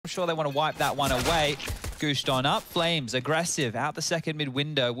sure they want to wipe that one away. Gooshed on up. Flames, aggressive. Out the second mid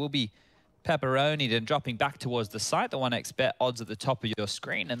window will be pepperonied and dropping back towards the site. The 1x bet odds at the top of your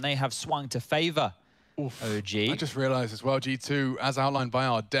screen, and they have swung to favor OG. I just realized as well, G2, as outlined by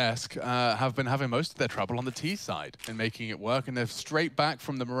our desk, have been having most of their trouble on the T side in making it work, and they're straight back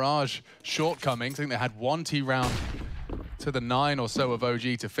from the Mirage shortcomings. I think they had one T round to the 9 or so of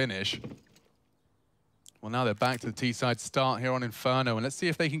OG to finish. Well, now they're back to the T side start here on Inferno, and let's see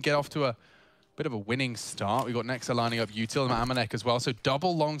if they can get off to a bit of a winning start. We've got Nexa lining up Util and Amanek as well. So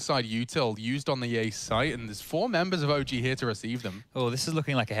double longside Util used on the A site, and there's 4 members of OG here to receive them. Oh, this is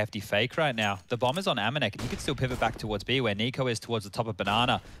looking like a hefty fake right now. The bomb is on Amanek, and you can still pivot back towards B, where Nico is towards the top of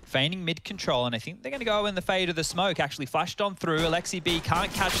Banana. Feigning mid-control, and I think they're going to go in the fade of the smoke. Actually flashed on through. Alexi B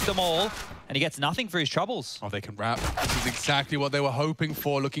can't catch them all, and he gets nothing for his troubles. Oh, they can wrap. This is exactly what they were hoping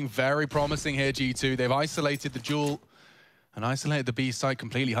for. Looking very promising here, G2. They've isolated the Jewel and isolated the B site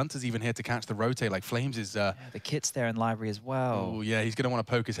completely. Hunter's even here to catch the rotate, like Flames is... Yeah, the kit's there in library as well. Oh, yeah, he's going to want to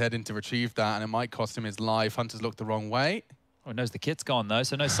poke his head in to retrieve that, and it might cost him his life. Hunter's looked the wrong way. Oh, knows the kit's gone, though,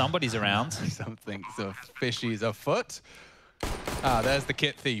 so knows somebody's around. Something so fishy is afoot. Ah, there's the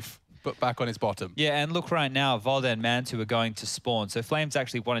kit thief. Put back on his bottom. Yeah, and look right now, Volda and Mantu are going to spawn. So Flames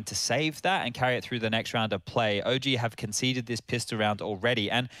actually wanted to save that and carry it through the next round of play. OG have conceded this pistol round already.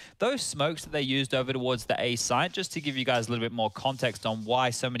 And those smokes that they used over towards the A site, just to give you guys a little bit more context on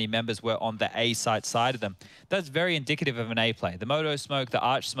why so many members were on the A site side of them, that's very indicative of an A play. The Moto smoke, the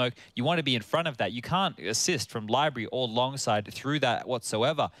Arch smoke, you want to be in front of that. You can't assist from library or long side through that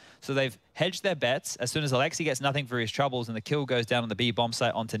whatsoever. So they've hedged their bets. As soon as Alexi gets nothing for his troubles and the kill goes down on the B bomb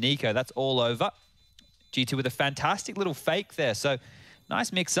site onto Nico, that's all over. G2 with a fantastic little fake there. So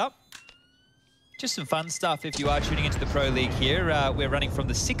nice mix up. Just some fun stuff if you are tuning into the Pro League here. We're running from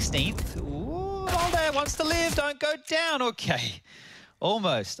the 16th. Ooh, Valde wants to live, don't go down. Okay.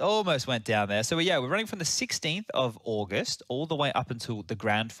 Almost went down there. So yeah, we're running from the 16th of August all the way up until the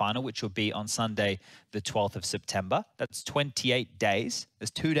grand final, which will be on Sunday, the 12th of September. That's 28 days.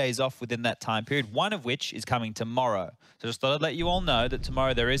 There's 2 days off within that time period, one of which is coming tomorrow. So just thought I'd let you all know that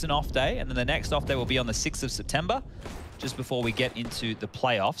tomorrow there is an off day, and then the next off day will be on the 6th of September, just before we get into the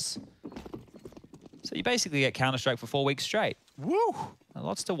playoffs. So you basically get Counter-Strike for 4 weeks straight. Woo!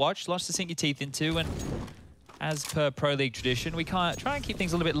 Lots to watch, lots to sink your teeth into, and as per Pro League tradition, we try and keep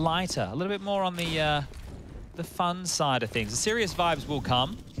things a little bit lighter, a little bit more on the fun side of things. The serious vibes will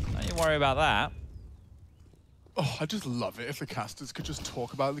come. Don't you worry about that. Oh, I just love it if the casters could just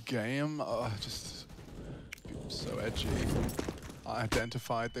talk about the game. Just so edgy. I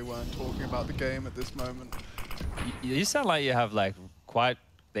identified they weren't talking about the game at this moment. You sound like you have like quite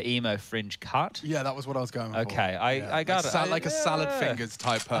the emo fringe cut. Yeah, that was what I was going for. Okay, I got it. Like a salad fingers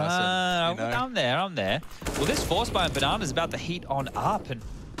type person. You know? I'm there. Well, this Force Buy and Banana is about to heat on up, and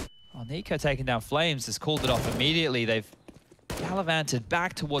Nico taking down Flames has called it off immediately. They've gallivanted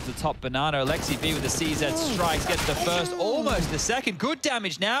back towards the top. Banana, Alexi B with the CZ strikes, gets the first, almost the second. Good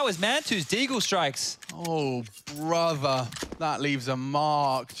damage now as Mantu's Deagle strikes. Oh, brother. That leaves a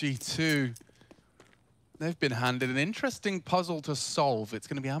mark, G2. They've been handed an interesting puzzle to solve. It's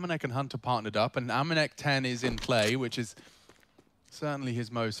going to be Amanek and Hunter partnered up, and Amanek 10 is in play, which is certainly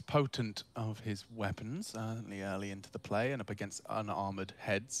his most potent of his weapons, certainly early into the play and up against unarmored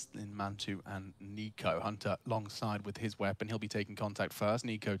heads in Mantu and Nico. Hunter alongside with his weapon. He'll be taking contact first.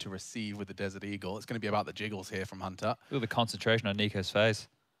 Nico to receive with the Desert Eagle. It's going to be about the jiggles here from Hunter. Ooh, the concentration on Nico's face.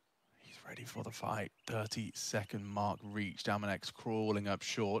 Ready for the fight. 30-second mark reached. Amanek's crawling up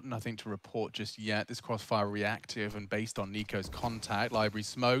short. Nothing to report just yet. This crossfire reactive and based on Nico's contact. Library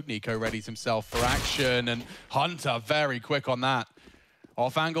smoke. Nico readies himself for action. And Hunter very quick on that.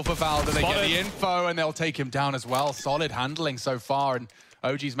 Off angle for Valda. They get the info and they'll take him down as well. Solid handling so far. And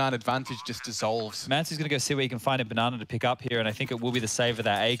OG's man advantage just dissolves. Mantu's going to go see where he can find a Banana to pick up here. And I think it will be the save of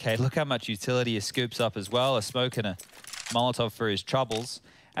that AK. Look how much utility he scoops up as well. A smoke and a Molotov for his troubles.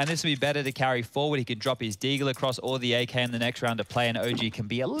 And this will be better to carry forward. He can drop his Deagle across or the AK in the next round of play, and OG can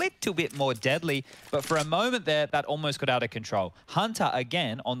be a little bit more deadly. But for a moment there, that almost got out of control. Hunter,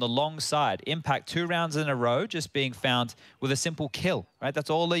 again, on the long side. Impact 2 rounds in a row, just being found with a simple kill, right? That's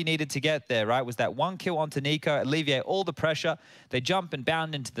all he needed to get there, right? Was that one kill onto Nico, alleviate all the pressure. They jump and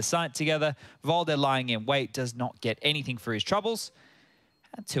bound into the site together. Volde lying in wait, does not get anything for his troubles.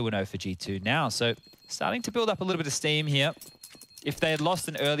 And 2-0 for G2 now. So starting to build up a little bit of steam here. If they had lost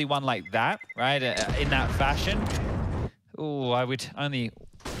an early one like that, right, in that fashion, oh, I would only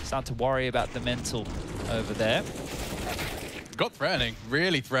start to worry about the mental over there. Got threatening,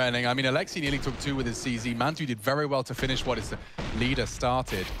 really threatening. I mean, Alexi nearly took 2 with his CZ. Mantu did very well to finish what his leader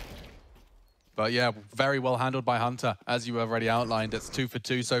started. But yeah, very well handled by Hunter, as you already outlined. It's 2 for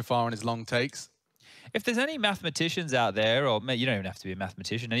 2 so far on his long takes. If there's any mathematicians out there, or you don't even have to be a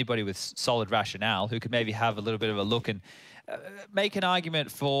mathematician, anybody with solid rationale who could maybe have a little bit of a look and make an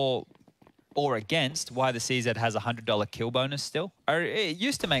argument for or against why the CZ has a $100 kill bonus still. It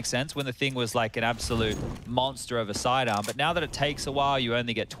used to make sense when the thing was like an absolute monster of a sidearm, but now that it takes a while, you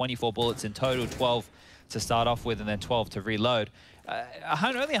only get 24 bullets in total, 12 to start off with and then 12 to reload.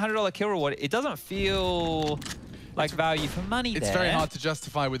 Only a $100 kill reward, it doesn't feel like value for money It's there. very hard to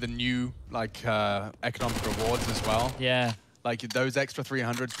justify with the new like economic rewards as well. Yeah. Like those extra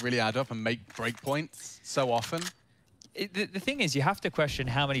 300s really add up and make breakpoints so often. The thing is, you have to question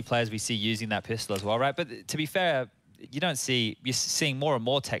how many players we see using that pistol as well, right? But to be fair, you're seeing more and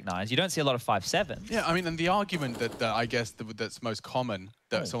more Tech 9s. You don't see a lot of 5.7s. Yeah, I mean, and the argument that I guess that's most common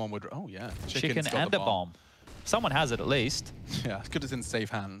that someone would, oh yeah, Chicken and a bomb. Someone has it at least. Yeah, it's good it's in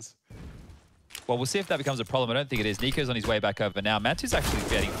safe hands. Well, we'll see if that becomes a problem. I don't think it is. Nico's on his way back over now. Mantu's actually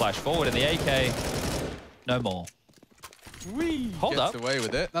getting flashed forward, and the AK, no more. Whee! Hold up. Gets away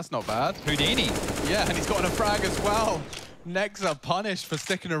with it. That's not bad. Houdini. Yeah, and he's got a frag as well. Nexa punished for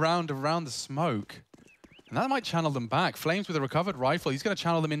sticking around the smoke. And that might channel them back. Flames with a recovered rifle. He's going to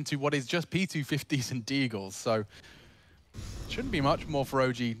channel them into what is just P250s and Deagles. So shouldn't be much more for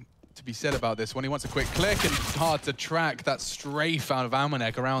OG to be said about this one. He wants a quick click and hard to track that strafe out of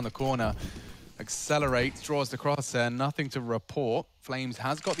Amanek around the corner. Accelerates, draws the crosshair, nothing to report. Flames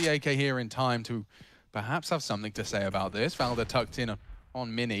has got the AK here in time to perhaps have something to say about this. Valda tucked in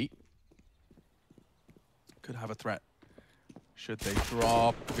on Mini. Could have a threat. Should they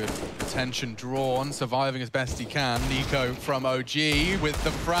drop? Good attention drawn, surviving as best he can. Nico from OG with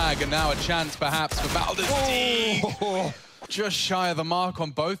the frag, and now a chance perhaps for Valda's just shy of the mark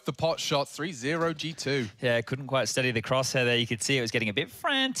on both the pot shots. 3-0 G2. Yeah, couldn't quite steady the crosshair there. You could see it was getting a bit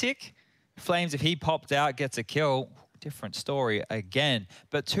frantic. Flames, if he popped out, gets a kill. Different story again.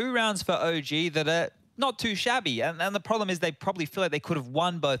 But 2 rounds for OG that are not too shabby. And the problem is they probably feel like they could have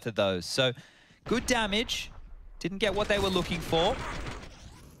won both of those. So good damage. Didn't get what they were looking for.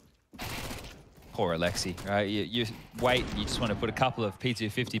 Poor Alexi, right? You wait, you just want to put a couple of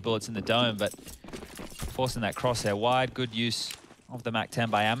P250 bullets in the dome, but forcing that crosshair wide. Good use of the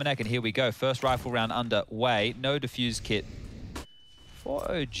MAC-10 by Amanek. And here we go. First rifle round underway. No defuse kit for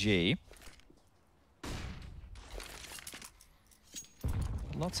OG.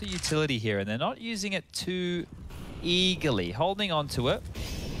 Lots of utility here, and they're not using it too eagerly. Holding on to it.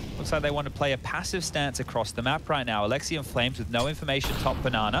 Looks like they want to play a passive stance across the map right now. Alexi and Flames with no information top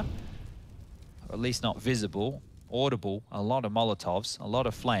banana. Or at least not visible. Audible. A lot of Molotovs. A lot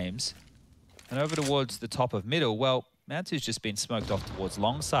of Flames. And over towards the top of middle, well, Mantu's just been smoked off towards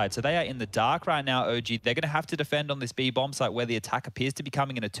long side. So they are in the dark right now, OG. They're going to have to defend on this B bomb site where the attack appears to be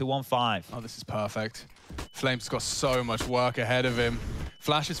coming in a 2-on-5. Oh, this is perfect. Flames got so much work ahead of him.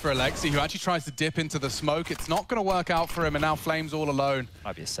 Flashes for Alexi, who actually tries to dip into the smoke. It's not going to work out for him, and now Flames all alone.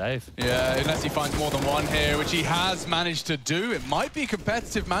 Might be a save. Yeah, unless he finds more than one here, which he has managed to do. It might be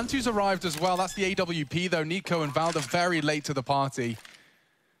competitive. Mantu's arrived as well. That's the AWP, though. Nico and Valda very late to the party.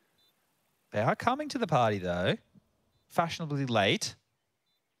 They are coming to the party, though. Fashionably late.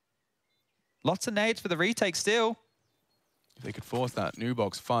 Lots of nades for the retake still. If they could force that new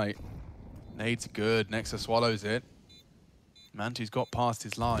box fight. Nades good. Nexa swallows it. Mantu's got past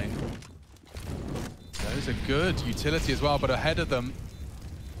his line. Those are good utility as well, but ahead of them,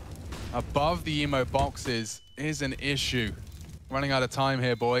 above the emo boxes, is an issue. Running out of time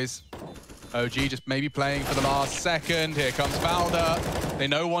here, boys. OG just maybe playing for the last second. Here comes Valda. They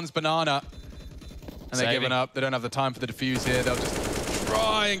know one's banana. And they're giving up. They don't have the time for the defuse here. They'll just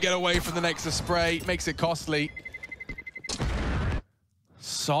try and get away from the Nexa spray. Makes it costly.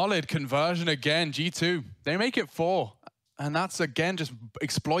 Solid conversion again, G2. They make it 4. And that's, again, just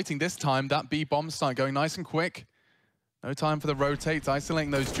exploiting this time that B bomb site, going nice and quick. No time for the rotates,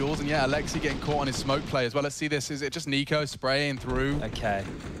 isolating those jewels. And yeah, Alexi getting caught on his smoke play as well. Let's see this. Is it just Nico spraying through? Okay.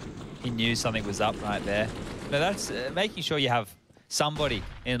 He knew something was up right there. No, that's making sure you have somebody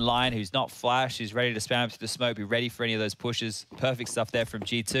in line who's not flash, who's ready to spam through the smoke, be ready for any of those pushes. Perfect stuff there from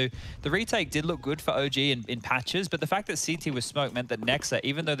G2. The retake did look good for OG in patches, but the fact that CT was smoked meant that Nexa,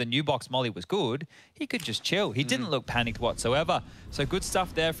 even though the new box molly was good, he could just chill. He didn't look panicked whatsoever. So good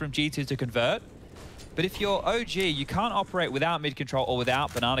stuff there from G2 to convert. But if you're OG, you can't operate without mid control or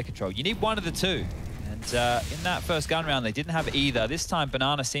without banana control. You need one of the two. And in that first gun round, they didn't have either. This time,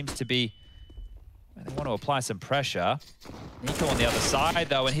 banana seems to be... They want to apply some pressure. Nico on the other side,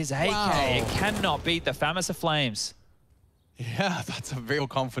 though, and his AK, it cannot beat the Famous of Flames. Yeah, that's a real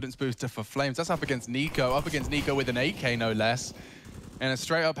confidence booster for Flames. That's up against Nico with an AK, no less. And a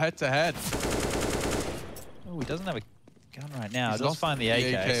straight up head-to-head. he doesn't have a gun right now. He's Does find the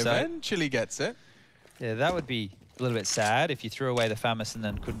AK. So eventually gets it. yeah, that would be a little bit sad if you threw away the FAMAS and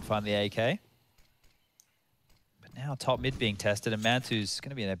then couldn't find the AK. But now top mid being tested, and Mantu's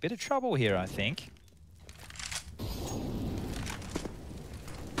going to be in a bit of trouble here, I think.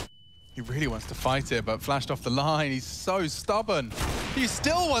 He really wants to fight it, but flashed off the line. He's so stubborn. He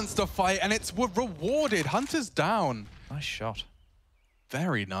still wants to fight, and it's rewarded. Hunter's down. Nice shot.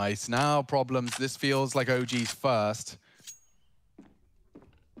 Very nice. Now problems. This feels like OG's first.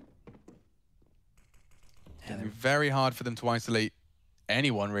 It'll be very hard for them to isolate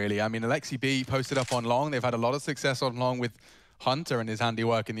anyone, really. I mean, Alexi B posted up on long. They've had a lot of success on long with Hunter and his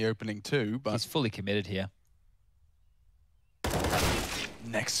handiwork in the opening too, but he's fully committed here.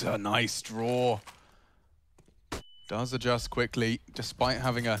 Nexa, nice draw. Does adjust quickly, despite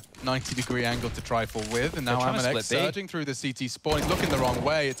having a 90-degree angle to trifle with. And now Amanek surging through the CT spawn. He's looking the wrong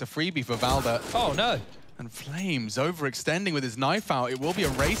way. It's a freebie for Valda. Oh, no. And Flames overextending with his knife out. It will be a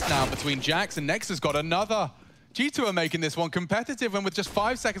race now between Jax and Nexa's got another. G2 are making this one competitive, and with just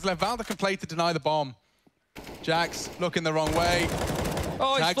 5 seconds left, Valda can play to deny the bomb. Jax looking the wrong way.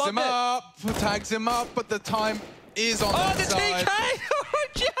 Oh, Tags him up, but the time is on their side. Oh, the TK!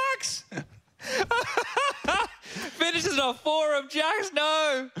 Jax! Finishes on 4 of Jax,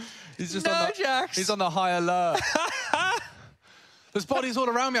 no! He's just Jax! He's on the high alert. There's bodies all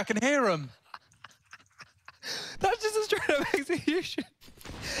around me, I can hear them. That's just a straight up execution.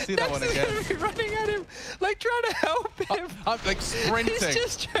 See that one again. Gonna be running at him, like trying to help him. I'm like sprinting. He's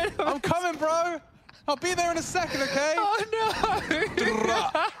just trying to... I'm coming, bro. I'll be there in a second, okay? Oh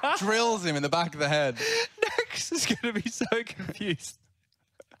no! Drills him in the back of the head. Nex is gonna be so confused.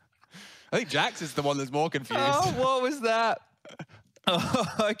 I think Jax is the one that's more confused. Oh, what was that? Oh,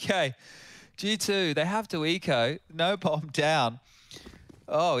 okay. G2, they have to eco. No bomb down.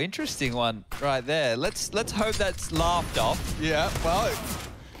 Oh, interesting one right there. Let's hope that's laughed off. Yeah, well,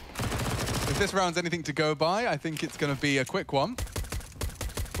 if this round's anything to go by, I think it's going to be a quick one.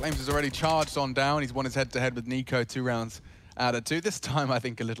 Flames has already charged on down. He's won his head-to-head with Nico 2 rounds out of 2. This time, I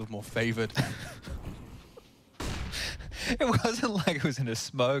think, a little more favored. It wasn't like it was in a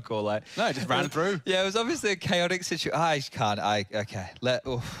smoke or like... No, it just ran through. Yeah, it was obviously a chaotic situation. I can't. Okay.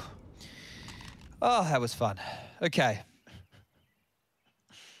 Oof. Oh, that was fun. Okay.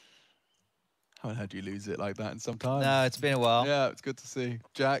 I haven't heard you lose it like that in some time. No, it's been a while. Yeah, it's good to see.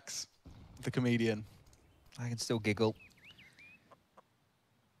 Jax, the comedian. I can still giggle.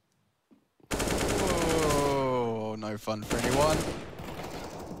 Oh, no fun for anyone.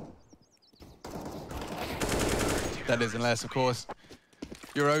 That is, unless, of course,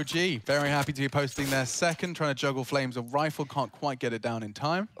 you're OG. Very happy to be posting their second, trying to juggle Flames. A rifle can't quite get it down in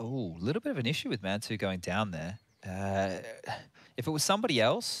time. Oh, a little bit of an issue with Mantu going down there. If it was somebody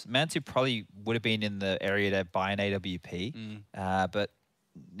else, Mantu probably would have been in the area to buy an AWP. But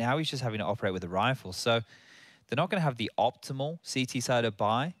now he's just having to operate with a rifle. So they're not going to have the optimal CT side of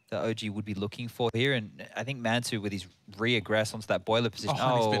buy that OG would be looking for here. And I think Mantu, with his re-aggress onto that boiler position.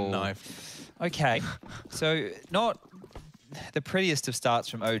 Oh, he's been knifed. Okay, so not the prettiest of starts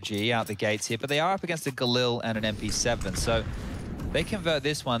from OG out the gates here, but they are up against a Galil and an MP7. So they convert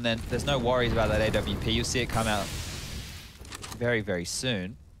this one, then there's no worries about that AWP. You'll see it come out very, very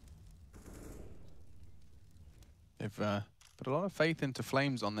soon. They've put a lot of faith into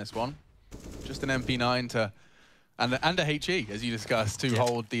Flames on this one. Just an MP9 to... And a HE, as you discussed, to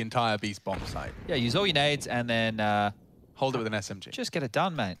hold the entire Beast bomb site. Yeah, use all your nades and then... hold it with an SMG. Just get it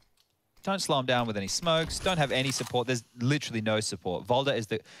done, mate. Don't slow him down with any smokes. Don't have any support. There's literally no support. Volda is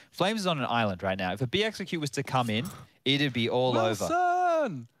the... Flames is on an island right now. If a BXQ was to come in, it'd be all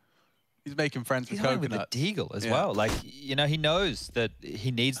over. He's making friends with Coconut. He's with the Deagle as well. Like, you know, he knows that he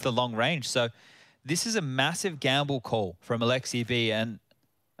needs the long range. So this is a massive gamble call from Alexi B and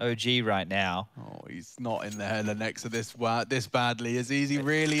OG right now. Oh, he's not in the hella next to this badly. Is he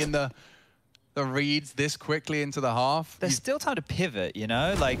really in the reads this quickly into the half? There's still time to pivot, you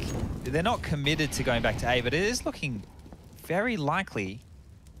know? Like, they're not committed to going back to A, but it is looking very likely.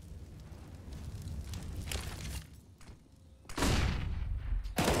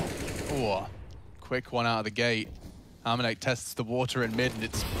 Oh, quick one out of the gate. Amanek tests the water in mid and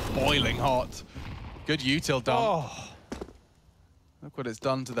it's boiling hot. Good util dump. Oh. Look what it's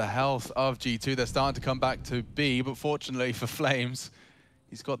done to the health of G2. They're starting to come back to B, but fortunately for Flames,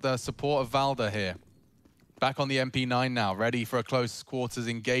 he's got the support of Valda here. Back on the MP9 now, ready for a close quarters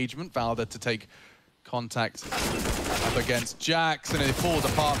engagement. Valda to take contact up against Jax, and it falls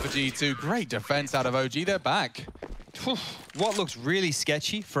apart for G2. Great defense out of OG, they're back. What looks really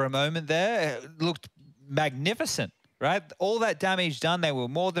sketchy for a moment there, it looked magnificent right? All that damage done, they were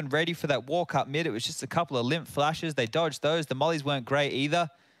more than ready for that walk up mid. It was just a couple of limp flashes. They dodged those. The mollies weren't great either.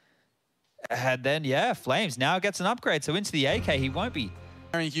 And then, yeah, Flames now gets an upgrade. So into the AK, he won't be.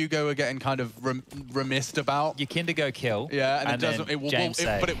 Harry and Hugo are getting kind of remissed about. Your Kinder go kill. Yeah, and it doesn't.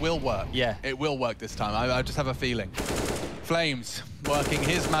 But it will work. Yeah. It will work this time. I just have a feeling. Flames working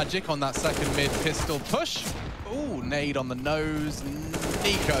his magic on that second mid pistol push. Ooh, nade on the nose.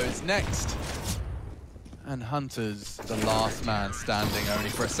 Nico's next. And Hunter's the last man standing, only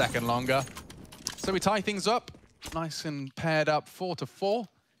for a second longer. So we tie things up. Nice and paired up, 4-4.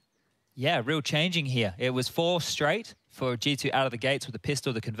 Yeah, real changing here. It was 4 straight for G2 out of the gates with the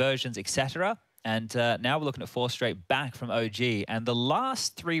pistol, the conversions, etc. And now we're looking at 4 straight back from OG. And the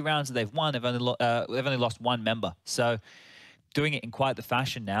last 3 rounds that they've won, they've only lost 1 member. So doing it in quite the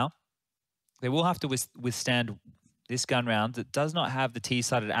fashion now. They will have to withstand this gun round that does not have the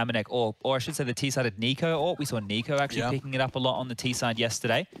T-sided Amanek or I should say the T-sided Nico AWP. We saw Nico actually picking it up a lot on the T-side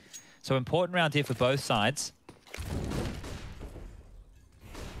yesterday. So important round here for both sides.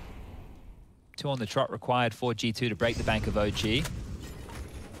 2 on the trot required for G2 to break the bank of OG. We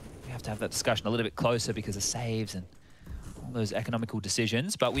have to have that discussion a little bit closer because of saves and all those economical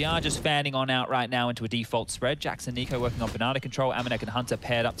decisions. But we are just fanning on out right now into a default spread. Jackson, Nico working on banana control. Amanek and Hunter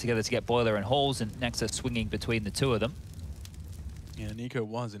paired up together to get Boiler and Halls, and Nexa swinging between the 2 of them. Yeah, Nico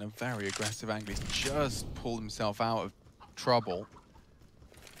was in a very aggressive angle. He's just pulled himself out of trouble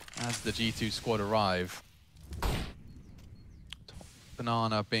as the G2 squad arrive.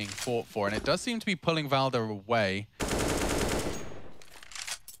 Banana being fought for, and it does seem to be pulling Valder away.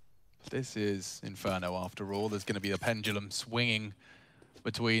 This is Inferno after all. There's going to be a pendulum swinging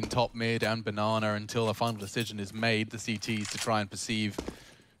between top mid and Banana until a final decision is made. The CTs to try and perceive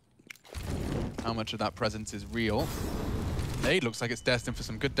how much of that presence is real. Nade looks like it's destined for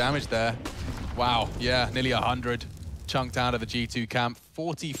some good damage there. Wow, yeah, nearly 100 chunked out of the G2 camp.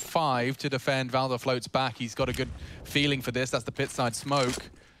 45 to defend. Valder floats back. He's got a good feeling for this. That's the pit side smoke.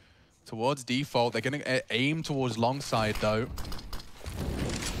 Towards default. They're going to aim towards long side, though.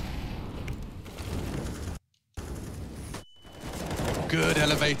 Good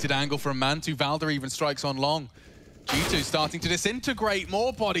elevated angle from Mantu. Valder even strikes on long. G2 starting to disintegrate.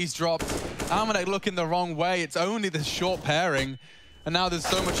 More bodies dropped. Amanek looking the wrong way. It's only the short pairing. And now there's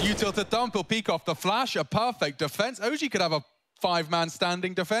so much util to dump. He'll peek off the flash. A perfect defense. OG could have a 5-man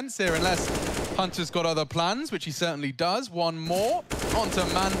standing defense here unless Hunter's got other plans, which he certainly does. One more onto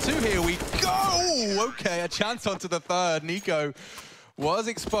Mantu. Here we go. Okay, a chance onto the 3rd. Nico was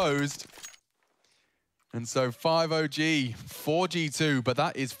exposed. And so 5 OG, 4 G2, but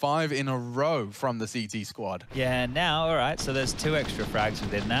that is 5 in a row from the CT squad. Yeah, now, all right, so there's 2 extra frags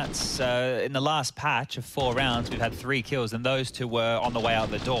within that. So in the last patch of 4 rounds, we've had 3 kills, and those 2 were on the way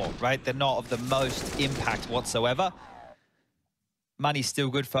out the door, right? They're not of the most impact whatsoever. Money's still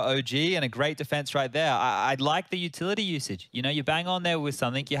good for OG, and a great defense right there. I'd like the utility usage. You know, you bang on there with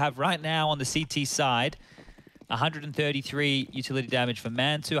something. You have right now on the CT side, 133 utility damage for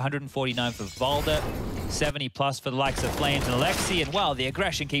Mantu, 149 for Valder, 70 plus for the likes of Flames and Alexi, and well, the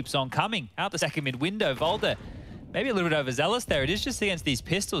aggression keeps on coming. Out the second mid window, Valder, maybe a little bit overzealous there. It is just against these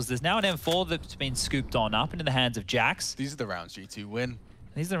pistols. There's now an M4 that's been scooped on up into the hands of Jax. These are the rounds G2 win.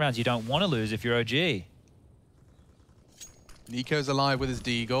 These are the rounds you don't want to lose if you're OG. Nico's alive with his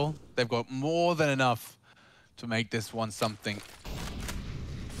Deagle. They've got more than enough to make this one something.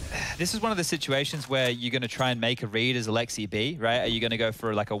 This is one of the situations where you're going to try and make a read as Alexi B, right? Are you going to go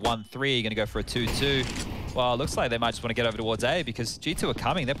for like a 1-3? Are you going to go for a 2-2? Well, it looks like they might just want to get over towards A because G2 are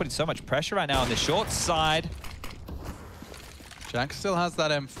coming. They're putting so much pressure right now on the short side. Jack still has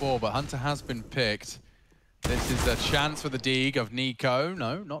that M4, but Hunter has been picked. This is a chance for the Deag of Nico.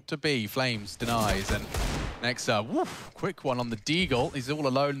 No, not to be. Flames denies. And Nexa, woof, quick one on the Deagle. He's all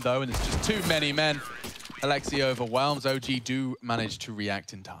alone, though, and it's just too many men. Alexi overwhelms. OG do manage to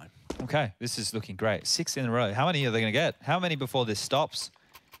react in time. Okay, this is looking great. 6 in a row. How many are they going to get? How many before this stops?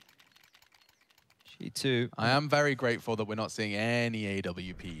 G2. I am very grateful that we're not seeing any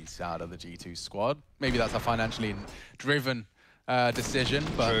AWPs out of the G2 squad. Maybe that's a financially driven decision,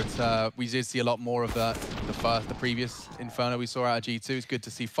 but we did see a lot more of the previous Inferno we saw out of G2. It's good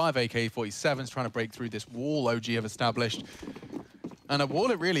to see 5 AK-47s trying to break through this wall OG have established. And a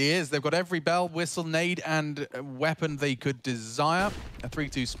wall it really is. They've got every bell, whistle, nade, and weapon they could desire. A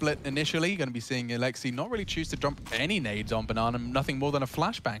 3-2 split initially. Going to be seeing Alexi not really choose to dump any nades on Banana, nothing more than a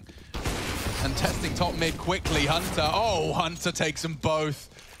flashbang. And testing top mid quickly, Hunter. Oh, Hunter takes them both.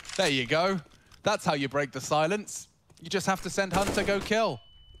 There you go. That's how you break the silence. You just have to send Hunter go kill.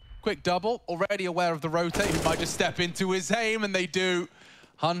 Quick double, already aware of the rotate, who might just step into his aim, and they do.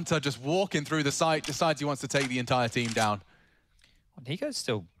 Hunter just walking through the site, decides he wants to take the entire team down. Well, Nico's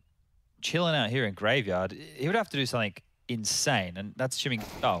still chilling out here in Graveyard. He would have to do something insane, and that's assuming...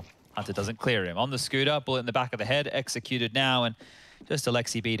 Oh, Hunter doesn't clear him. On the scooter, bullet in the back of the head, executed now, and just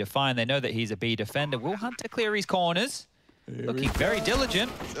Alexi B to find. They know that he's a B defender. Will Hunter clear his corners? Looking very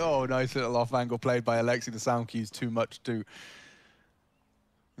diligent. Oh, nice little off-angle played by Alexi. The sound cue's too much to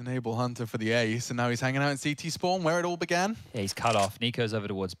enable Hunter for the ace, and now he's hanging out in CT spawn, where it all began. Yeah, he's cut off. Nico's over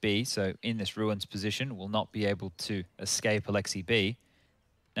towards B, so in this Ruins position, will not be able to escape Alexi B.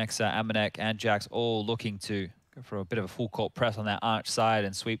 Next, Amanek and Jax all looking to go for a bit of a full court press on that arch side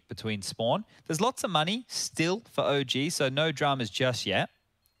and sweep between spawn. There's lots of money still for OG, so no dramas just yet,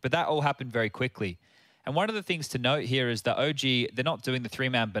 but that all happened very quickly. And one of the things to note here is that OG, they're not doing the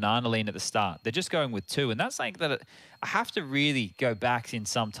three-man banana lean at the start. They're just going with two. And that's something that I have to really go back in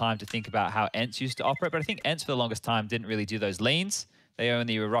some time to think about how ENCE used to operate. But I think ENCE for the longest time didn't really do those leans. They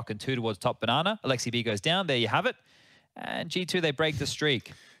only were rocking two towards top banana. Alexi B goes down. There you have it. And G2, they break the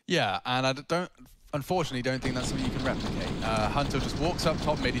streak. Yeah, and I unfortunately don't think that's something you can replicate. Hunter just walks up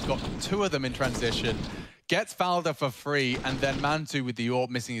top mid. He's got two of them in transition. Gets Falder for free, and then Mantu with the AWP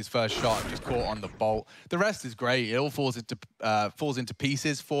missing his first shot, just caught on the bolt. The rest is great. It all falls into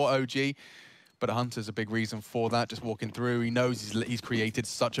pieces for OG, but Hunter's a big reason for that, just walking through. He knows he's created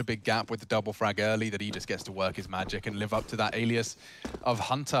such a big gap with the double frag early that he just gets to work his magic and live up to that alias of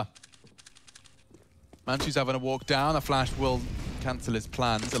Hunter. Mantu's having a walk down. A flash will cancel his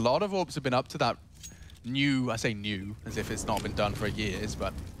plans. A lot of AWPs have been up to that new, I say new, as if it's not been done for years,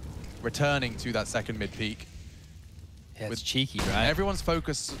 but returning to that second mid-peak. Yeah, it's cheeky, right? Everyone's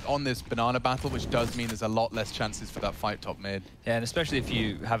focused on this banana battle, which does mean there's a lot less chances for that fight top mid. Yeah, and especially if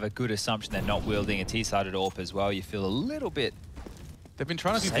you have a good assumption they're not wielding a T-sided AWP as well, you feel a little bit... They've been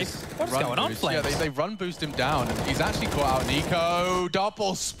trying to do this What's going on, Flames? Yeah, they run boost him down, and he's actually caught out Nico.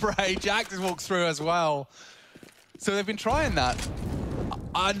 Double spray. Jax walks through as well. So they've been trying that.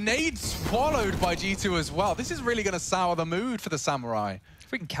 A nade swallowed by G2 as well. This is really going to sour the mood for the Samurai.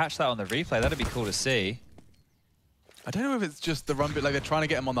 If we can catch that on the replay, that'd be cool to see. I don't know if it's just the run bit, like they're trying to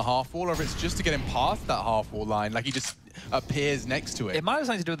get him on the half wall, or if it's just to get him past that half wall line, like he just appears next to it. It might have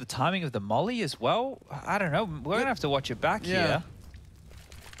something to do with the timing of the molly as well. I don't know. We're going to have to watch it back here.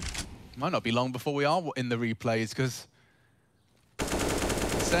 Might not be long before we are in the replays, because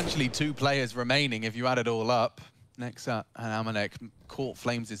essentially two players remaining if you add it all up. Next up, and Amanek caught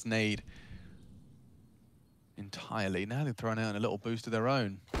Flames' nade entirely. Now they're throwing out a little boost of their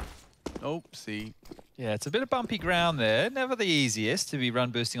own. Oopsie. Yeah, it's a bit of bumpy ground there. Never the easiest to be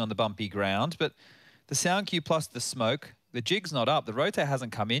run boosting on the bumpy ground, but the sound cue plus the smoke, the jig's not up. The rotate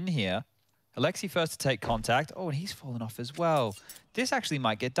hasn't come in here. Alexi first to take contact. Oh, and he's fallen off as well. This actually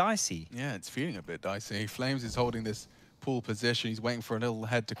might get dicey. Yeah, it's feeling a bit dicey. Flames is holding this pool position. He's waiting for a little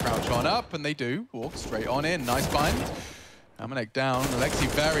head to crouch on up, and they do. Walk straight on in. Nice bind. Amanek down. Alexi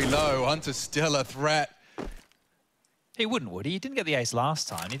very low. Hunter's still a threat. He wouldn't, would he? He didn't get the ace last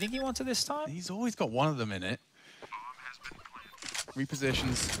time. You think he wants it this time? He's always got one of them in it.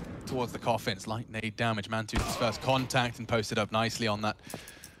 Repositions towards the coffins. Light nade damage. Mantu's first contact and posted up nicely on that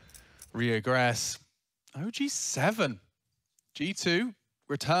reaggress. OG7. G2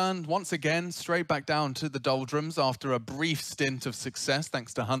 returned once again straight back down to the doldrums after a brief stint of success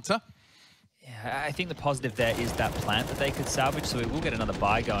thanks to Hunter. Yeah, I think the positive there is that plant that they could salvage, so we will get another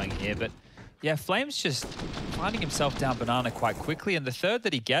buy going here. But yeah, Flames just finding himself down banana quite quickly, and the third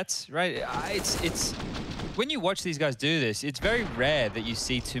that he gets, right, it's when you watch these guys do this, it's very rare that you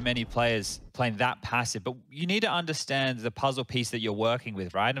see too many players playing that passive, but you need to understand the puzzle piece that you're working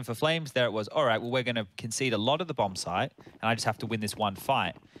with, right? And for Flames there it was, all right, well, we're going to concede a lot of the bomb site, and I just have to win this one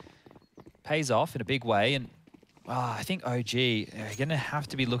fight. Pays off in a big way, and I think OG are going to have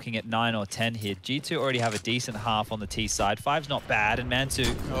to be looking at 9 or 10 here. G2 already have a decent half on the T side. 5's not bad, and Mantu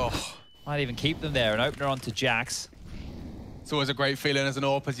might even keep them there. An opener onto Jax. It's always a great feeling as an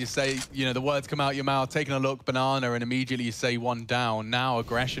AWP, as you say, you know, the words come out your mouth, taking a look, banana, and immediately you say one down. Now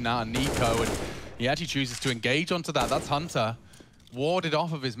aggression out of Nico, and he actually chooses to engage onto that. That's Hunter. Warded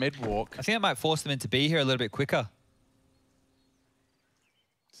off of his mid-walk. I think that might force them into B here a little bit quicker.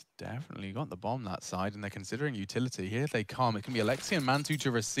 It's definitely got the bomb that side, and they're considering utility. Here they come. It can be Alexi and Mantu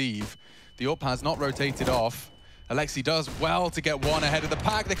to receive. The AWP has not rotated off. Alexi does well to get one ahead of the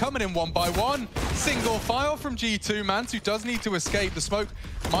pack. They're coming in one by one. Single file from G2. Mantu does need to escape. The smoke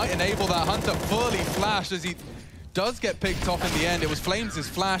might enable that. Hunter fully flashed as he does get picked off in the end. It was Flames'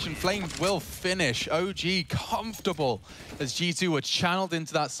 flash, and Flames will finish. OG comfortable as G2 were channeled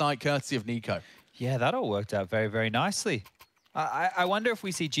into that site courtesy of Nico. Yeah, that all worked out very, very nicely. I wonder if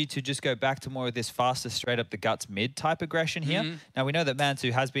we see G2 just go back to more of this faster, straight up the guts mid type aggression here. Now, we know that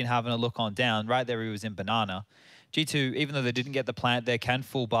Mantu has been having a look on down. Right there, he was in banana. G2, even though they didn't get the plant, they can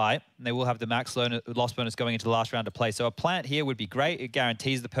full buy, and they will have the max loss bonus going into the last round of play. So a plant here would be great. It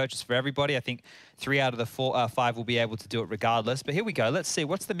guarantees the purchase for everybody. I think 3 out of the 5 will be able to do it regardless. But here we go. Let's see.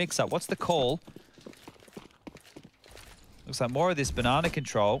 What's the mix-up? What's the call? Looks like more of this banana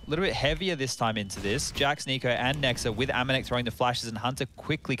control. A little bit heavier this time into this. Jax, Nico, and Nexa with Amanek throwing the flashes and Hunter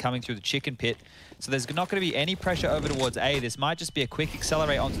quickly coming through the chicken pit. So there's not going to be any pressure over towards A. This might just be a quick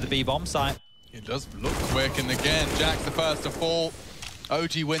accelerate onto the B bomb site. It does look quick, and again, Jax the first to fall.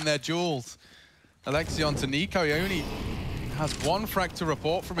 OG win their duels. Alexion to Nico. He only has 1 frag to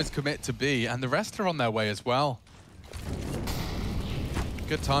report from his commit to B, and the rest are on their way as well.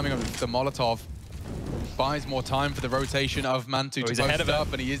 Good timing of the Molotov. Buys more time for the rotation of Mantu to post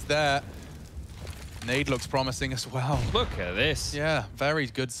up, and he is there. Nade looks promising as well. Look at this. Yeah, very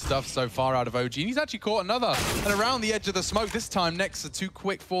good stuff so far out of OG. And he's actually caught another. And around the edge of the smoke, this time Nexa too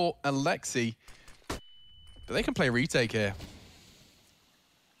quick for Alexi. But they can play retake here.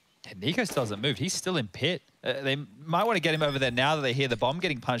 Yeah, Nico still hasn't moved. He's still in pit. They might want to get him over there now that they hear the bomb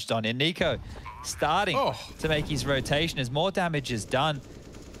getting punched on in. Nico starting to make his rotation as more damage is done.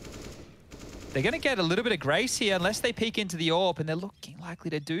 They're going to get a little bit of grace here unless they peek into the AWP, and they're looking likely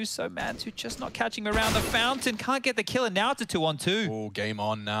to do so. Mantu just not catching around the fountain. Can't get the kill, and now it's a 2-on-2. Oh, game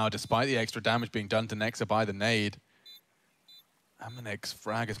on now, despite the extra damage being done to Nexa by the nade. Amanek's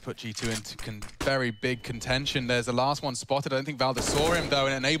frag has put G2 into very big contention. There's the last one spotted. I don't think Valdes saw him, though,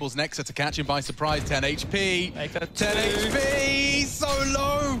 and it enables Nexa to catch him by surprise. 10 HP. 10 HP! So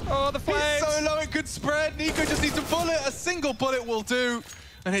low! Oh, the flames! It's so low it could spread. Nico just needs a bullet. A single bullet will do.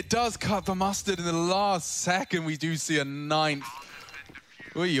 And it does cut the mustard in the last second. We do see a 9th.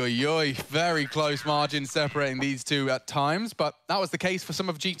 Oy, oy, oy. Very close margin separating these two at times, but that was the case for some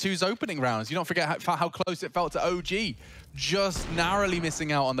of G2's opening rounds. You don't forget how close it felt to OG, just narrowly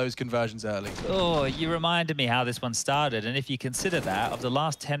missing out on those conversions early. Oh, you reminded me how this one started, and if you consider that, of the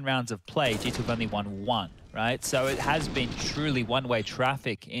last 10 rounds of play, G2 have only won 1, right? So it has been truly one-way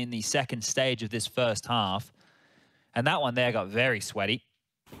traffic in the second stage of this first half, and that one there got very sweaty.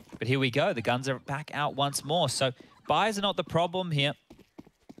 But here we go. The guns are back out once more. So buys are not the problem here.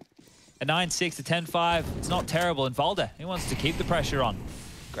 A 9-6 to 10-5. It's not terrible. And Valde, he wants to keep the pressure on.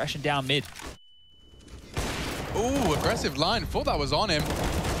 Aggression down mid. Ooh, aggressive line. Thought that was on him.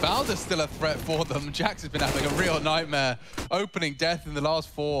 Valde's still a threat for them. Jax has been having a real nightmare. Opening death in the last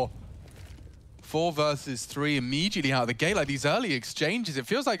 4 versus 3 immediately out of the gate. Like these early exchanges, it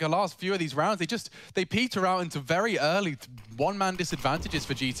feels like the last few of these rounds, they peter out into very early one-man disadvantages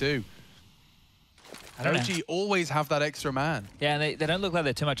for G2. OG always have that extra man. Yeah, and they don't look like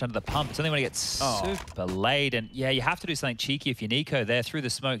they're too much under the pump. It's only when it gets super late. And yeah, you have to do something cheeky if you're Nico there. Through the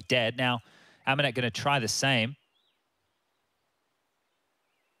smoke, dead. Now, Amanek going to try the same.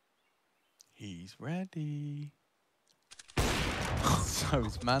 He's ready. So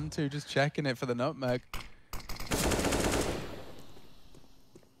is Mantu just checking it for the nutmeg.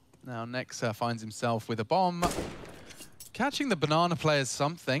 Now Nexa finds himself with a bomb. Catching the banana player is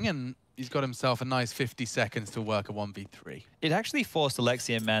something, and he's got himself a nice 50 seconds to work a 1v3. It actually forced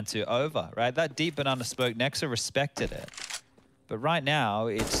Alexi and Mantu over, right? That deep banana smoke, Nexa respected it. But right now,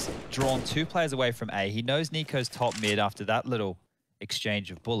 it's drawn 2 players away from A. He knows Nico's top mid after that little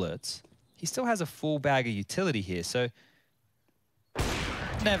exchange of bullets. He still has a full bag of utility here, so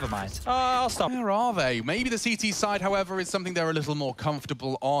never mind. Oh, I'll stop. Where are they? Maybe the CT side, however, is something they're a little more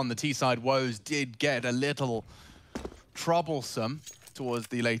comfortable on. The T side woes did get a little troublesome towards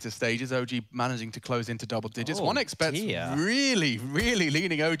the later stages. OG managing to close into double digits. Oh, 1xBet's really, really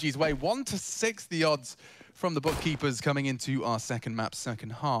leaning OG's way. 1 to 6 the odds from the bookkeepers coming into our second map,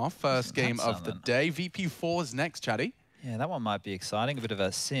 second half. First game of the day. VP4's next, Chatty. Yeah, that one might be exciting. A bit of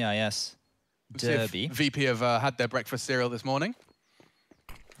a CIS derby. VP have had their breakfast cereal this morning.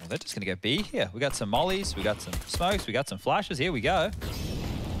 Well, they're just going to go B here. We got some mollies, we got some smokes, we got some flashes. Here we go.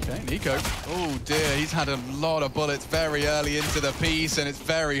 Okay, Nico. Oh dear, he's had a lot of bullets very early into the piece, and it's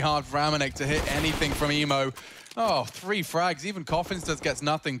very hard for Amanek to hit anything from Emo. Oh, 3 frags. Even Coffins just gets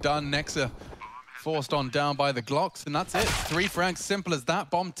nothing done. Nexa forced on down by the Glocks, and that's it. 3 frags, simple as that.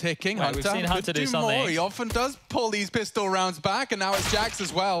 Bomb ticking. Right, we've seen Hunter do something. More. He often does pull these pistol rounds back, and now it's Jax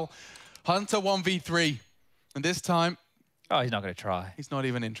as well. Hunter 1v3, and this time, oh, he's not going to try. he's not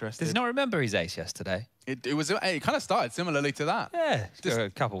even interested. Does he not remember his ace yesterday? It kind of started similarly to that. Yeah, just a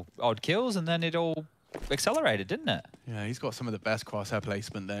couple odd kills, and then it all accelerated, didn't it? Yeah, he's got some of the best crosshair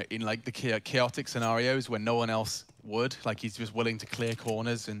placement there in like the chaotic scenarios when no one else would. Like he's just willing to clear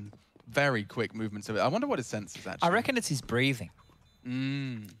corners and very quick movements of it. I wonder what his sense is actually. I reckon it's his breathing.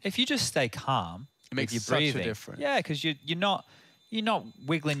 If you just stay calm, it makes your such breathing, a difference. Yeah, because you're not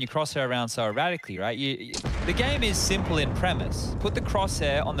wiggling your crosshair around so erratically, right? The game is simple in premise. Put the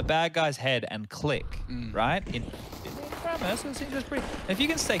crosshair on the bad guy's head and click, right? In premise, just breathe. If you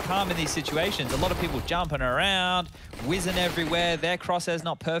can stay calm in these situations, a lot of people jumping around, whizzing everywhere, their crosshair's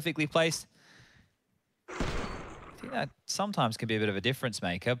not perfectly placed. I think that sometimes can be a bit of a difference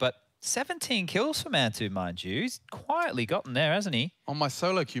maker, but 17 kills for Mantu, mind you. He's quietly gotten there, hasn't he? On my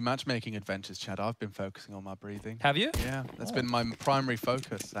solo queue matchmaking adventures, Chad, I've been focusing on my breathing. Have you? Yeah, that's been my primary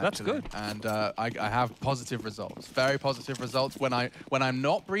focus, actually. That's good. And I have positive results, very positive results. When I'm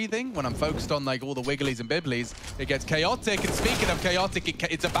not breathing, when I'm focused on like all the wigglies and bibblies, it gets chaotic. And speaking of chaotic,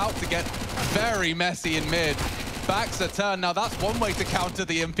 it's about to get very messy in mid. Backs a turn. Now that's one way to counter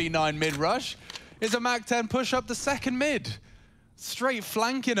the MP9 mid rush, is a Mac 10 push up the second mid. Straight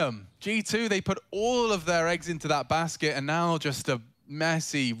flanking them. G2, they put all of their eggs into that basket, and now just a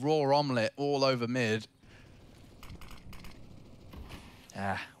messy raw omelette all over mid.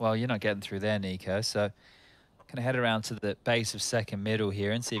 Well, you're not getting through there, Nico, so gonna head around to the base of second middle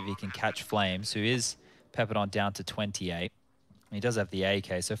here and see if he can catch Flames, who is peppered on down to 28. He does have the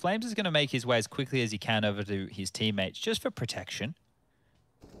AK, so Flames is gonna make his way as quickly as he can over to his teammates, just for protection.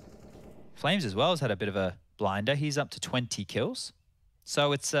 Flames as well has had a bit of a blinder. He's up to 20 kills.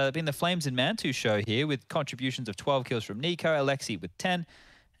 So it's been the Flames and Mantu show here with contributions of 12 kills from Nico, Alexi with 10,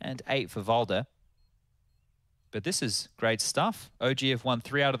 and 8 for Valder. But this is great stuff. OG have won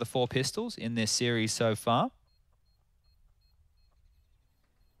 3 out of the 4 pistols in this series so far.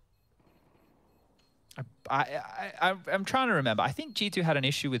 I'm trying to remember. I think G2 had an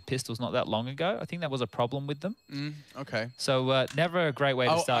issue with pistols not that long ago. I think that was a problem with them. Okay. So never a great way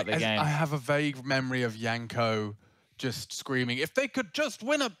to start the game. I have a vague memory of Yanko just screaming, if they could just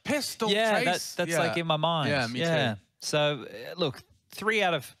win a pistol, Trace. That's like in my mind. Yeah, me too. So look, 3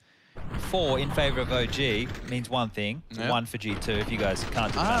 out of 4 in favor of OG means one thing, 1 for G2 if you guys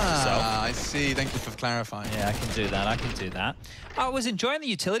can't defend yourself. I see. Thank you for clarifying. Yeah, I can do that. I can do that. I was enjoying the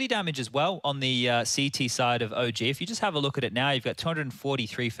utility damage as well on the CT side of OG. If you just have a look at it now, you've got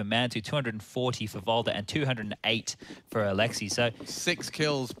 243 for Mantu, 240 for Valder, and 208 for Alexi. So 6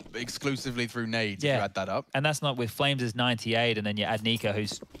 kills exclusively through nades, if you add that up. And that's not with Flames' 98, and then you add Nico,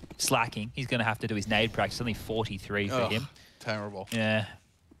 who's slacking. He's going to have to do his nade practice. Only 43 for him. Terrible. Yeah.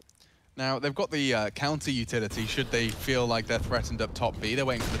 Now, they've got the counter utility should they feel like they're threatened up top B. They're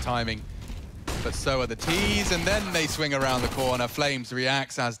waiting for the timing. But so are the T's, and then they swing around the corner. Flames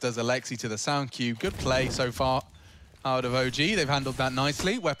reacts, as does Alexi to the sound cue. Good play so far out of OG. They've handled that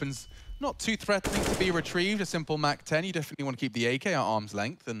nicely. Weapons not too threatening to be retrieved. A simple Mac 10. You definitely want to keep the AK at arm's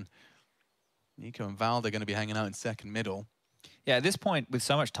length. And Nico and Val, they're going to be hanging out in second middle. Yeah, at this point, with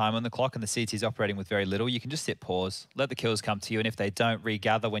so much time on the clock and the CT's operating with very little, you can just hit pause, let the kills come to you, and if they don't,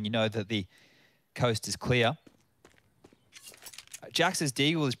 regather when you know that the coast is clear. Jax's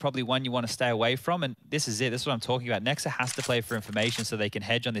Deagle is probably one you want to stay away from, and this is it. This is what I'm talking about. Nexa has to play for information so they can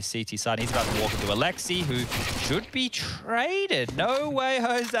hedge on this CT side. He's about to walk into Alexi, who should be traded. No way,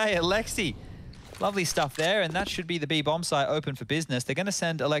 Jose. Alexi. Lovely stuff there, and that should be the B bomb site open for business. They're going to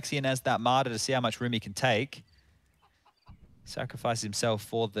send Alexi in as that martyr to see how much room he can take. Sacrifices himself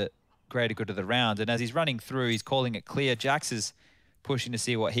for the greater good of the round. And as he's running through, he's calling it clear. Jax is pushing to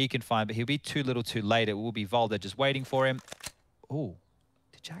see what he can find, but he'll be too little too late. It will be Valder just waiting for him. Oh,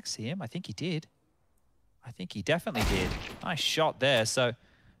 did Jax see him? I think he did. I think he definitely did. Nice shot there. So,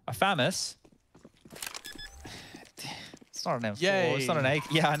 a Famus. It's not an M4. Yay. It's not an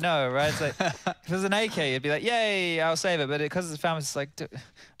AK. Yeah, I know, right? It's like, if it was an AK, it'd be like, yay, I'll save it. But because it's a Famus, it's like, do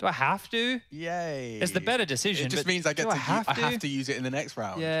I have to? Yay. It's the better decision. It just means I have to use it in the next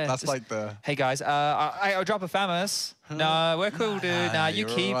round. Yeah. That's like the... Hey, guys, I'll drop a Famus. No, we're cool, dude. Nah, you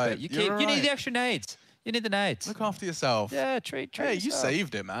keep it. You need the extra nades. You need the nades. Look after yourself. Yeah, treat Hey, yourself. you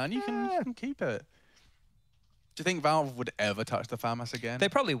saved it, man. You can keep it. Do you think Valve would ever touch the Famus again? They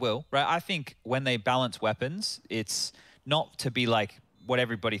probably will, right? I think when they balance weapons, it's not to be like what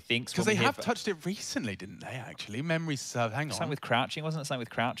everybody thinks. Because they have touched it recently, didn't they, actually? Memory serve. Hang on. Something with crouching, wasn't it? Something with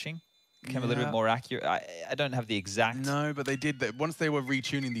crouching? Became a little bit more accurate. I don't have the exact... No, but they did that. Once they were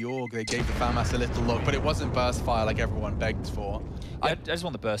retuning the org, they gave the Famas a little look, but it wasn't burst fire like everyone begged for. Yeah, I just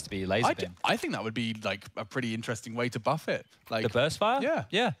want the burst to be laser beam. I think that would be like a pretty interesting way to buff it. Like the burst fire? Yeah.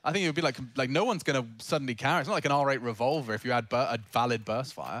 Yeah. I think it would be like no one's going to suddenly carry. It's not like an R8 revolver if you had a valid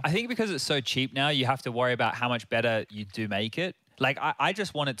burst fire. I think because it's so cheap now, you have to worry about how much better you do make it. Like, I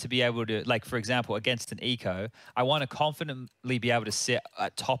just want it to be able to, like, for example, against an eco, I want to confidently be able to sit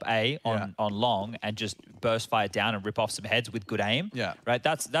at top A on long and just burst fire down and rip off some heads with good aim. Yeah. Right?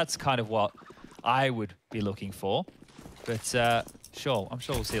 That's kind of what I would be looking for. But sure, I'm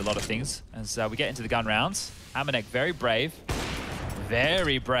sure we'll see a lot of things as we get into the gun rounds. Amanek, very brave.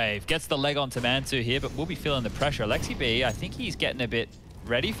 Very brave. Gets the leg onto Mantu here, but we'll be feeling the pressure. Alexi B, I think he's getting a bit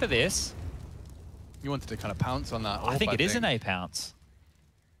ready for this. You wanted to kind of pounce on that. I think it is an A pounce.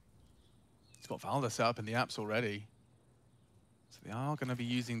 He's got Valda set up in the apps already. So they are going to be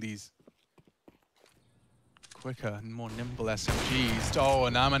using these quicker and more nimble SMGs. Oh,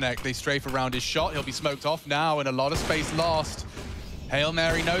 and Amanek, they strafe around his shot. He'll be smoked off now and a lot of space lost. Hail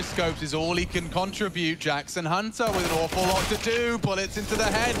Mary no scopes is all he can contribute. Jackson Hunter with an awful lot to do. Bullets into the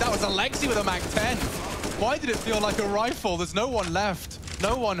head. That was Alexi with a Mac-10. Why did it feel like a rifle? There's no one left.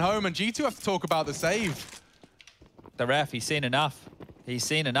 No one home, and G2 have to talk about the save. The ref, he's seen enough. He's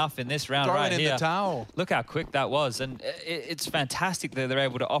seen enough in this round right here. Throwing in the towel. Look how quick that was, and it's fantastic that they're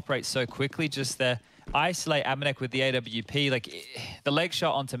able to operate so quickly. Just there, isolate Amanek with the AWP. Like, the leg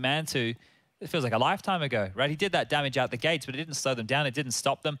shot onto Mantu, it feels like a lifetime ago, right? He did that damage out the gates, but it didn't slow them down. It didn't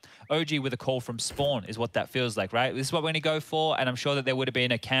stop them. OG with a call from spawn is what that feels like, right? This is what we're going to go for, and I'm sure that there would have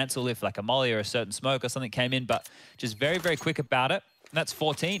been a cancel if like a molly or a certain smoke or something came in, but just very, very quick about it. And that's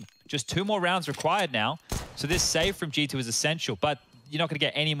 14. Just 2 more rounds required now. So this save from G2 is essential, but you're not going to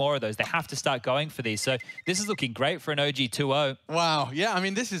get any more of those. They have to start going for these. So this is looking great for an OG 2-0. Wow. Yeah, I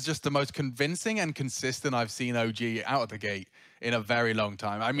mean, this is just the most convincing and consistent I've seen OG out of the gate in a very long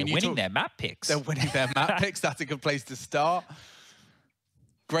time. I mean, they're winning their map picks. They're winning their map picks. That's a good place to start.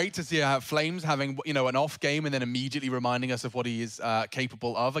 Great to see Flames having, you know, an off game and then immediately reminding us of what he is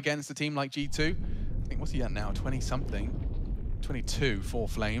capable of against a team like G2. I think, what's he at now? 20-something. 22 for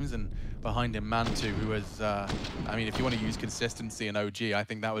Flames, and behind him Mantu, who is, I mean, if you want to use consistency in OG, I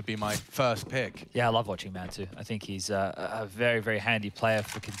think that would be my first pick. Yeah, I love watching Mantu. I think he's a very, very handy player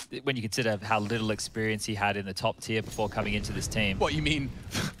for when you consider how little experience he had in the top tier before coming into this team. What, you mean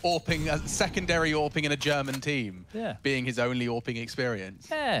AWPing, secondary AWPing in a German team? Yeah. Being his only AWPing experience?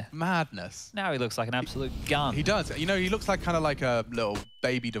 Yeah. Madness. Now he looks like an absolute gun. He does. You know, he looks like kind of like a little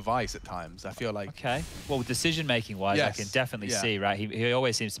baby device at times, I feel like. Okay. Well, decision-making wise, yes. I can definitely see, right? He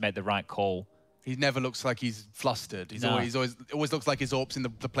always seems to make the right call. He never looks like he's flustered. He's always looks like his AWP's in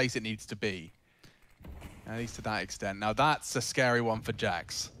the place it needs to be. At least to that extent. Now that's a scary one for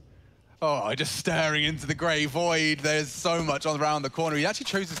Jax. Oh, just staring into the grey void. There's so much on around the corner. He actually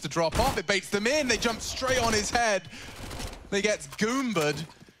chooses to drop off. It baits them in. They jump straight on his head. They get goombed.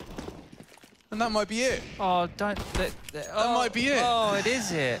 And that might be it. Oh, don't... That might be it. Oh, it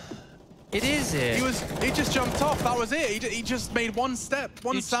is it. It is it. He just jumped off. That was it. He just made one step,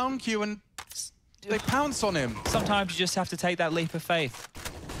 one sound cue, and they pounce on him. Sometimes you just have to take that leap of faith.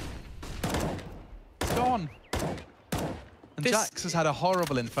 It's gone. And Jax has had a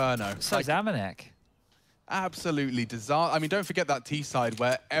horrible Inferno. So has Amanek. Absolutely disaster. I mean, don't forget that T-side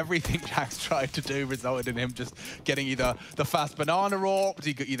where everything Jax tried to do resulted in him just getting either the fast banana AWP,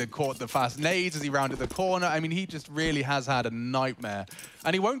 he either caught the fast nades as he rounded the corner. I mean, he just really has had a nightmare.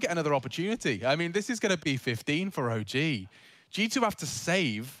 And he won't get another opportunity. I mean, this is going to be 15 for OG. G2 have to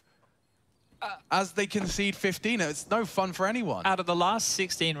save as they concede 15. It's no fun for anyone. Out of the last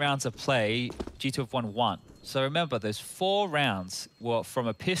 16 rounds of play, G2 have won 1. So remember, those 4 rounds were from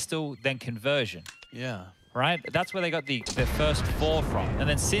a pistol, then conversion. Yeah. Right? That's where they got the first 4 from. And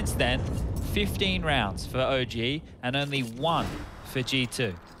then since then, 15 rounds for OG and only 1 for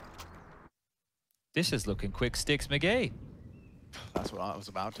G2. This is looking quick sticks McGee. That's what I was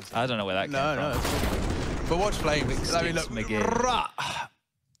about to say. I don't know where that came from. But watch Flames. I mean, look, McGee.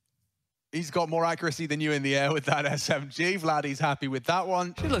 He's got more accuracy than you in the air with that SMG. Vladdy's happy with that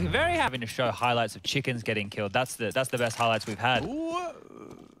one. She's looking very happy to show highlights of chickens getting killed. That's the best highlights we've had. Ooh.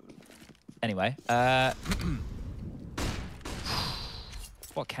 Anyway,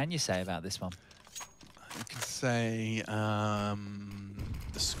 what can you say about this one? You can say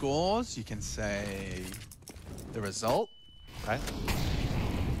the scores. You can say the result. Okay.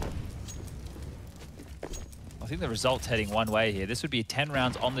 I think the result's heading one way here. This would be 10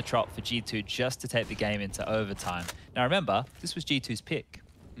 rounds on the trot for G2 just to take the game into overtime. Now remember, this was G2's pick.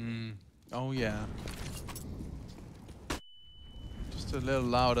 Oh yeah. Just a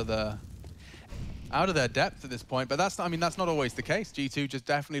little out of their depth at this point, but that's not, I mean, that's not always the case. G2 just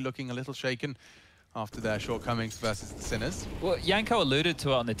definitely looking a little shaken after their shortcomings versus the Sinners. Well, Yanko alluded to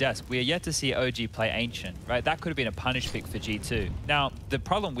it on the desk. We are yet to see OG play Ancient, right? That could have been a punish pick for G2. Now, the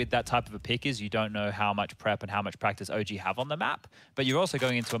problem with that type of a pick is you don't know how much prep and how much practice OG have on the map, but you're also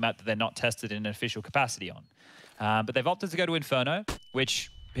going into a map that they're not tested in an official capacity on. But they've opted to go to Inferno, which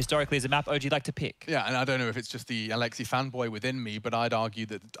historically is a map OG like to pick. Yeah, and I don't know if it's just the Alexi fanboy within me, but I'd argue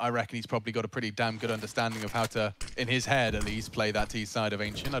that I reckon he's probably got a pretty damn good understanding of how to, in his head at least, play that T side of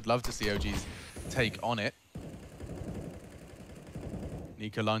Ancient. I'd love to see OG's take on it.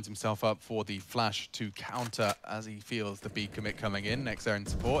 Nico lines himself up for the flash to counter as he feels the B commit coming in. Next there in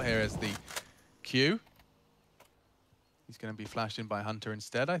support, here is the Q. He's going to be flashed in by Hunter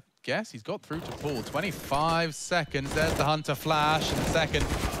instead, I guess. He's got through to Paul. 25 seconds. There's the Hunter flash. And the second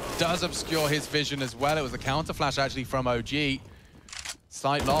does obscure his vision as well. It was a counter flash actually from OG.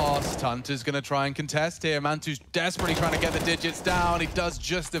 Sight lost. Hunter's going to try and contest here. Mantu's desperately trying to get the digits down. He does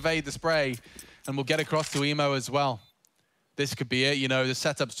just evade the spray. And we'll get across to Emo as well. This could be it. You know, the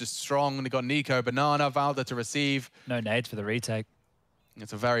setup's just strong. And they got Nico, Banana, Valda to receive. No nades for the retake.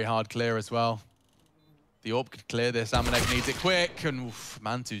 It's a very hard clear as well. The AWP could clear this. Amanek needs it quick, and oof,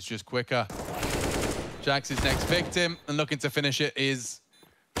 Mantu's just quicker. Jax is next victim, and looking to finish it is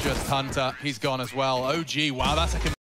just Hunter. He's gone as well. OG, wow, that's a